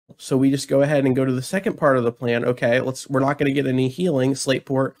So we just go ahead and go to the second part of the plan. Okay, we're not going to get any healing.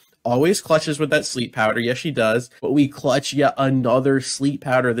 Slateport always clutches with that sleep powder. Yes, she does. But we clutch yet another sleep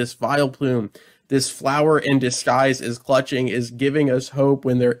powder. This Vileplume, this flower in disguise is clutching, is giving us hope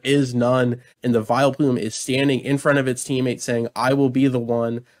when there is none. And the Vileplume is standing in front of its teammate saying, I will be the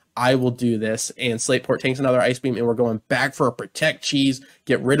one. I will do this. And Slateport takes another Ice Beam, and we're going back for a Protect Cheese,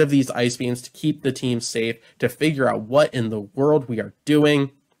 get rid of these Ice Beams to keep the team safe, to figure out what in the world we are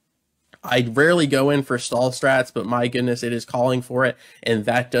doing. I rarely go in for stall strats, but my goodness, it is calling for it. And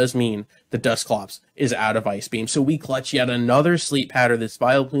that does mean the Dusclops is out of Ice Beam. So we clutch yet another sleep powder. This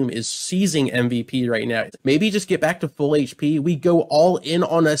Vileplume is seizing MVP right now. Maybe just get back to full HP. We go all in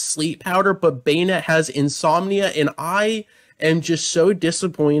on a sleep powder, but Bayonet has Insomnia, and I am just so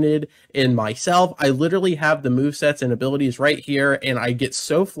disappointed in myself. I literally have the movesets and abilities right here, and I get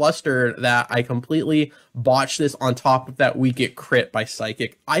so flustered that I completely botch this. On top of that, we get crit by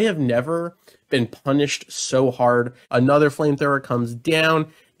Psychic. I have never been punished so hard. Another Flamethrower comes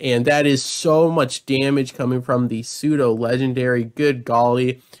down, and that is so much damage coming from the pseudo legendary. Good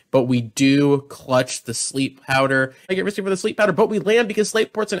golly. But we do clutch the sleep powder. I get risky for the sleep powder, but we land because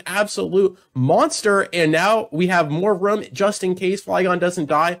Slateport's an absolute monster. And now we have more room just in case Flygon doesn't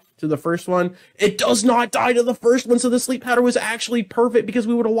die to the first one. It does not die to the first one. So the sleep powder was actually perfect because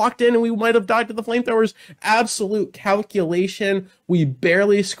we would have walked in and we might have died to the flamethrowers. Absolute calculation. We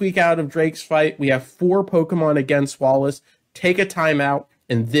barely squeak out of Drake's fight. We have 4 Pokemon against Wallace. Take a timeout.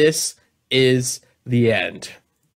 And this is the end.